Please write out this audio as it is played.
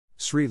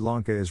Sri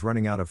Lanka is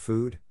running out of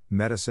food,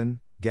 medicine,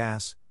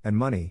 gas, and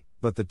money,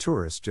 but the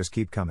tourists just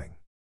keep coming.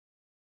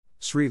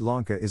 Sri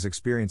Lanka is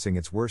experiencing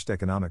its worst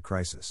economic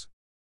crisis.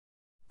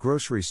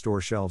 Grocery store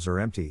shelves are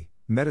empty,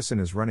 medicine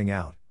is running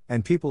out,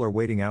 and people are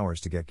waiting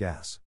hours to get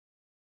gas.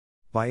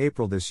 By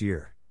April this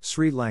year,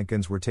 Sri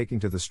Lankans were taking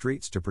to the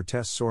streets to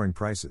protest soaring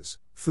prices,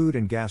 food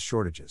and gas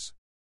shortages.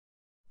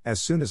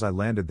 As soon as I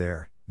landed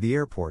there, the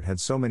airport had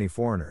so many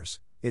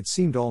foreigners, it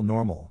seemed all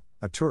normal,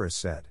 a tourist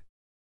said.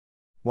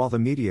 While the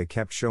media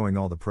kept showing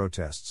all the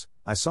protests,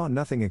 I saw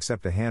nothing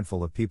except a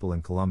handful of people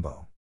in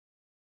Colombo.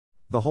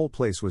 The whole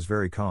place was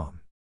very calm.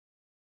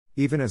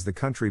 Even as the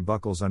country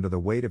buckles under the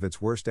weight of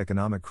its worst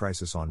economic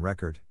crisis on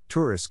record,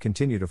 tourists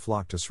continue to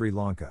flock to Sri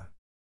Lanka.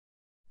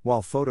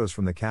 While photos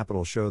from the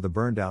capital show the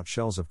burned-out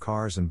shells of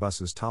cars and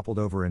buses toppled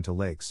over into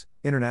lakes,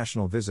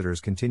 international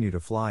visitors continue to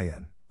fly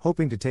in,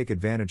 hoping to take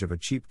advantage of a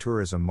cheap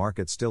tourism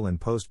market still in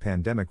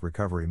post-pandemic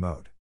recovery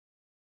mode.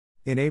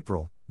 In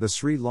April, the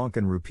Sri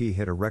Lankan rupee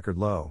hit a record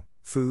low,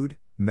 food,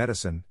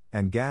 medicine,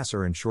 and gas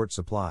are in short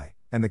supply,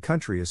 and the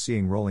country is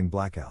seeing rolling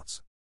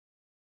blackouts.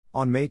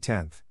 On May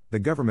 10, the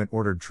government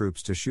ordered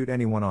troops to shoot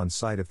anyone on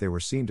sight if they were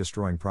seen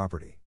destroying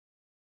property.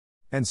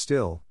 And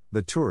still,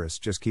 the tourists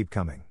just keep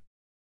coming.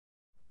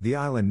 The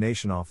island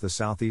nation off the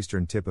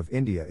southeastern tip of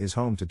India is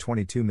home to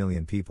 22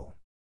 million people.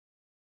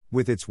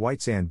 With its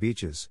white sand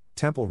beaches,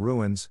 temple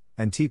ruins,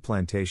 and tea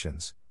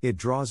plantations, it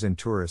draws in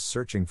tourists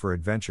searching for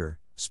adventure,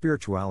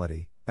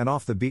 spirituality, and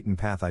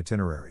off-the-beaten-path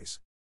itineraries.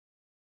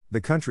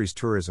 The country's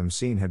tourism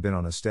scene had been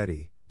on a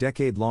steady,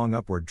 decade-long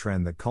upward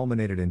trend that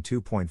culminated in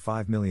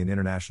 2.5 million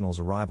internationals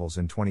arrivals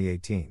in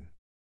 2018.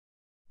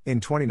 In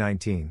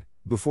 2019,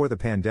 before the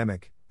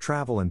pandemic,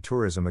 travel and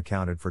tourism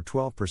accounted for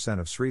 12%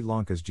 of Sri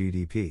Lanka's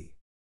GDP.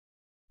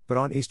 But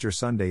on Easter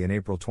Sunday in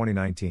April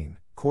 2019,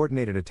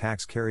 coordinated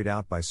attacks carried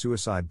out by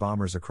suicide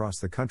bombers across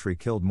the country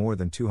killed more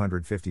than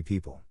 250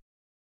 people.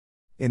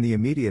 In the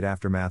immediate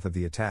aftermath of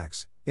the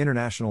attacks,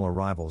 international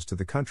arrivals to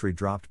the country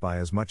dropped by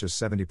as much as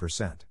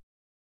 70%.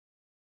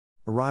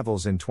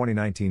 Arrivals in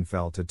 2019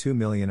 fell to 2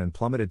 million and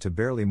plummeted to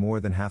barely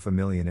more than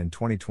 500,000 in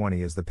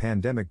 2020 as the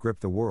pandemic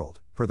gripped the world,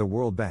 per the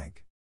World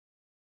Bank.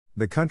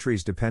 The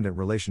country's dependent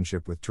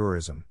relationship with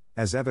tourism,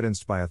 as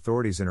evidenced by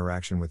authorities'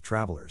 interaction with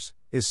travelers,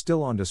 is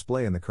still on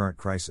display in the current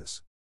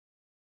crisis.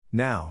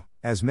 Now,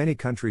 as many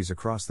countries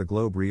across the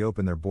globe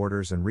reopen their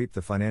borders and reap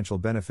the financial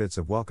benefits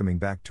of welcoming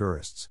back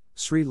tourists,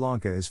 Sri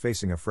Lanka is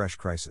facing a fresh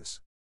crisis.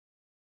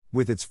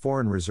 With its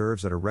foreign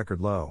reserves at a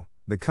record low,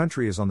 the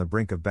country is on the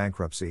brink of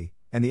bankruptcy,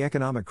 and the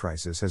economic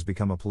crisis has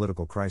become a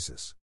political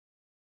crisis.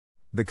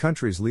 The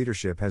country's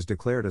leadership has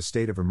declared a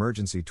state of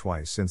emergency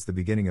twice since the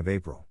beginning of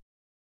April.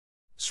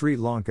 Sri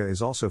Lanka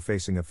is also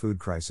facing a food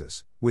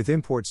crisis, with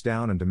imports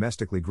down and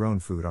domestically grown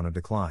food on a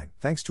decline,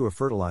 thanks to a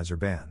fertilizer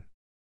ban.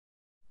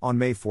 On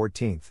May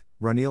 14,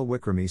 Ranil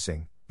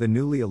Wickremesinghe, the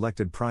newly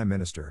elected Prime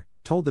Minister,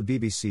 told the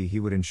BBC he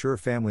would ensure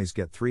families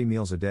get 3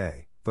 meals a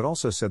day, but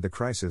also said the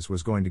crisis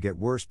was going to get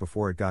worse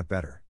before it got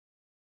better.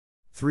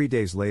 3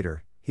 days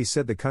later, he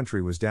said the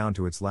country was down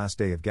to its last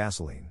day of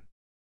gasoline.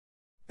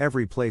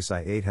 Every place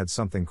I ate had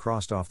something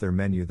crossed off their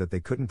menu that they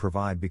couldn't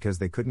provide because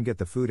they couldn't get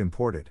the food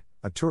imported,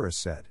 a tourist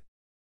said.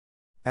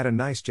 At a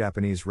nice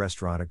Japanese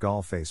restaurant at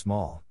Galface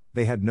Mall,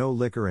 they had no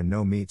liquor and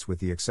no meats with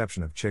the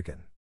exception of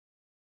chicken.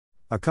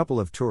 A couple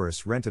of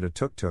tourists rented a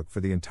tuk-tuk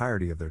for the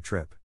entirety of their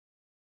trip.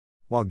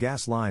 While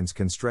gas lines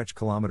can stretch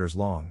kilometers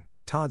long,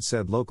 Todd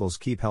said locals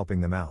keep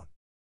helping them out.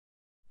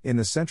 In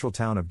the central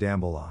town of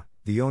Dambulla,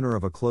 the owner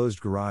of a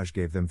closed garage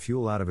gave them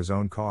fuel out of his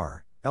own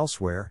car.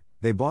 Elsewhere,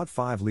 they bought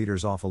 5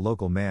 liters off a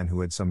local man who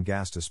had some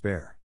gas to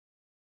spare.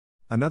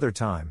 Another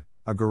time,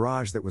 a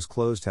garage that was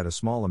closed had a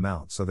small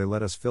amount so they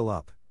let us fill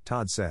up,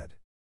 Todd said.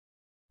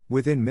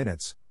 Within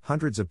minutes,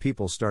 hundreds of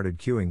people started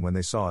queuing when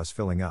they saw us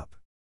filling up.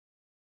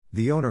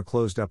 The owner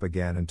closed up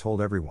again and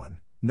told everyone,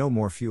 no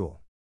more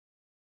fuel.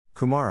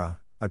 Kumara,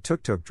 a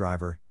tuk-tuk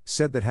driver,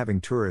 said that having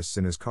tourists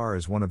in his car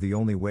is one of the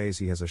only ways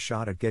he has a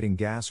shot at getting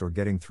gas or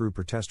getting through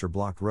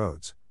protester-blocked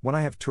roads. When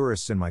I have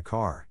tourists in my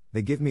car,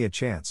 they give me a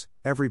chance,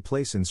 every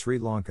place in Sri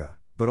Lanka,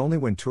 but only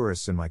when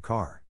tourists in my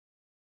car.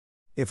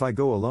 If I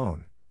go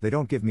alone, they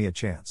don't give me a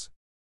chance.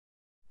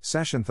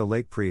 Sashantha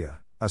Lakepriya,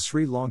 a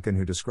Sri Lankan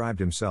who described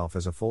himself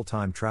as a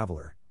full-time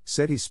traveler,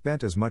 said he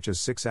spent as much as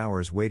 6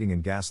 hours waiting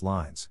in gas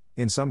lines.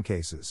 In some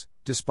cases,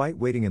 despite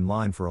waiting in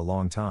line for a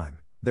long time,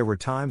 there were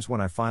times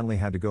when I finally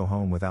had to go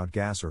home without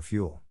gas or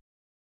fuel.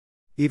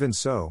 Even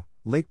so,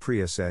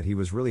 Lakepriya said he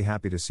was really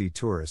happy to see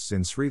tourists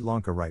in Sri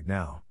Lanka right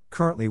now.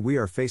 Currently we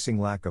are facing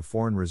lack of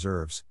foreign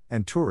reserves,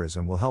 and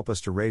tourism will help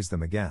us to raise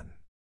them again.